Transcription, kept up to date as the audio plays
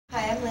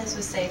I'm Liz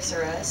with Safes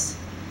R Us.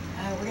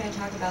 We're going to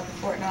talk about the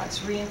Fort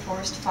Knox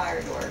reinforced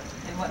fire door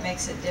and what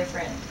makes it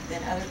different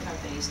than other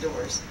companies'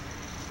 doors.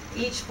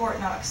 Each Fort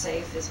Knox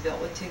safe is built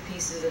with two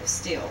pieces of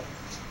steel.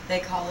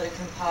 They call it a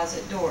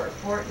composite door.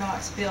 Fort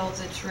Knox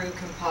builds a true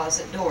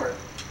composite door.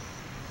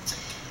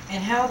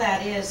 And how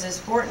that is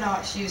Fort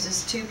Knox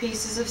uses two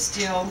pieces of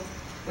steel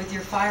with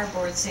your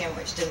fireboard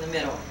sandwiched in the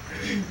middle.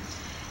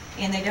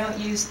 And they don't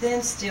use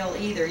thin steel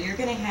either. You're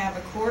going to have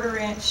a 1/4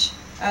 inch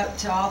up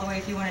to all the way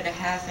if you wanted a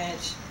 1/2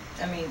 inch.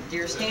 I mean,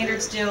 your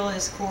standard steel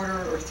is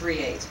 1/4 or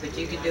 3/8, but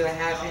you could do a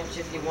 1/2 inch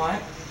if you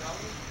want.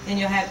 Then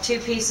you'll have two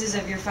pieces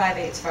of your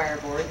 5/8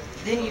 fireboard.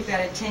 Then you've got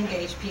a 10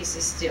 gauge piece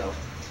of steel.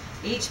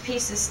 Each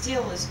piece of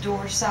steel is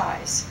door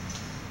size.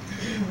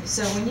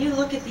 So when you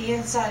look at the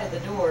inside of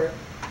the door,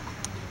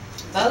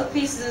 both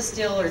pieces of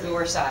steel are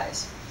door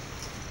size.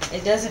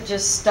 It doesn't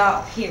just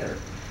stop here.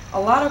 A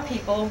lot of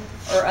people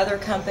or other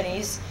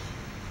companies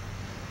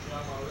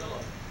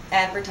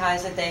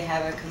advertise that they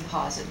have a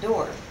composite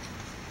door.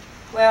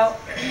 Well,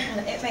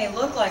 it may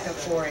look like a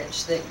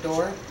 4-inch thick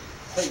door,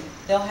 but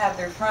they'll have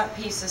their front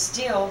piece of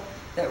steel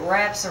that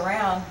wraps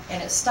around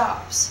and it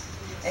stops.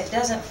 It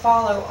doesn't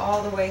follow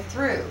all the way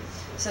through.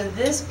 So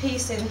this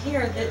piece in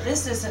here,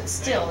 this isn't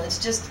steel,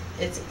 it's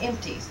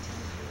empty.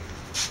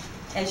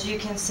 As you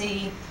can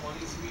see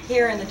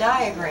here in the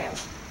diagram,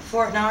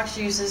 Fort Knox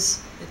uses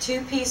the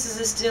two pieces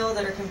of steel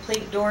that are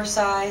complete door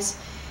size,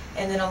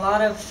 and then a lot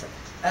of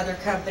other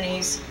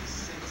companies,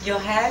 you'll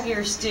have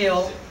your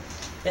steel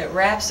that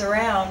wraps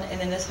around,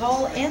 and then this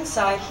whole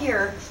inside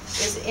here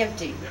is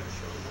empty.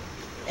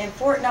 And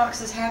Fort Knox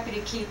is happy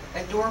to keep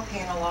a door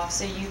panel off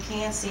so you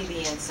can see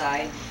the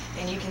inside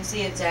and you can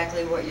see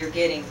exactly what you're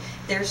getting.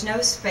 There's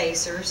no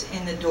spacers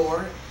in the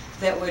door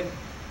that would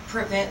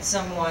prevent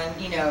someone,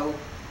 to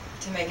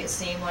make it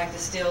seem like the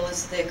steel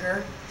is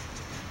thicker.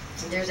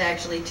 There's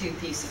actually two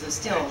pieces of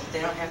steel.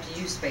 They don't have to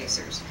use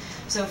spacers.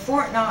 So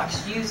Fort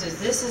Knox uses,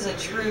 this is a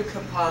true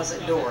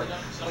composite door.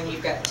 When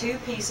you've got two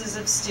pieces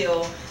of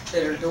steel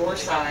that are door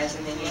size,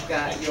 and then you've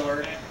got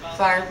your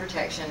fire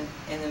protection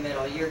in the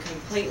middle. You're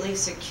completely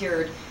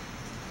secured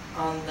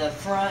on the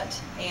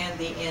front and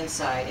the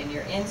inside. And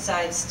your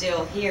inside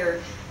steel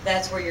here,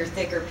 that's where your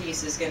thicker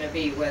piece is going to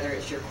be, whether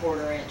it's your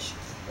 1/4 inch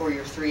or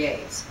your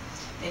 3/8.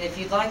 And if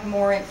you'd like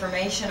more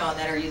information on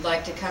that, or you'd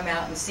like to come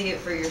out and see it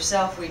for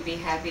yourself, we'd be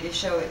happy to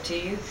show it to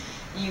you.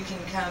 You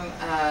can come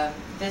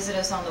visit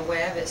us on the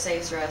web at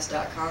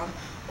safesrus.com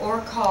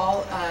or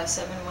call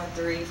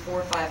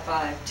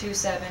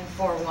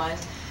 713-455-2741.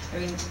 I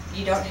mean,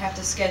 you don't have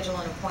to schedule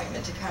an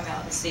appointment to come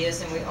out and see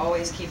us, and we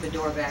always keep a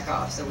door back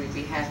off, so we'd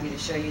be happy to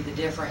show you the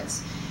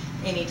difference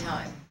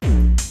anytime.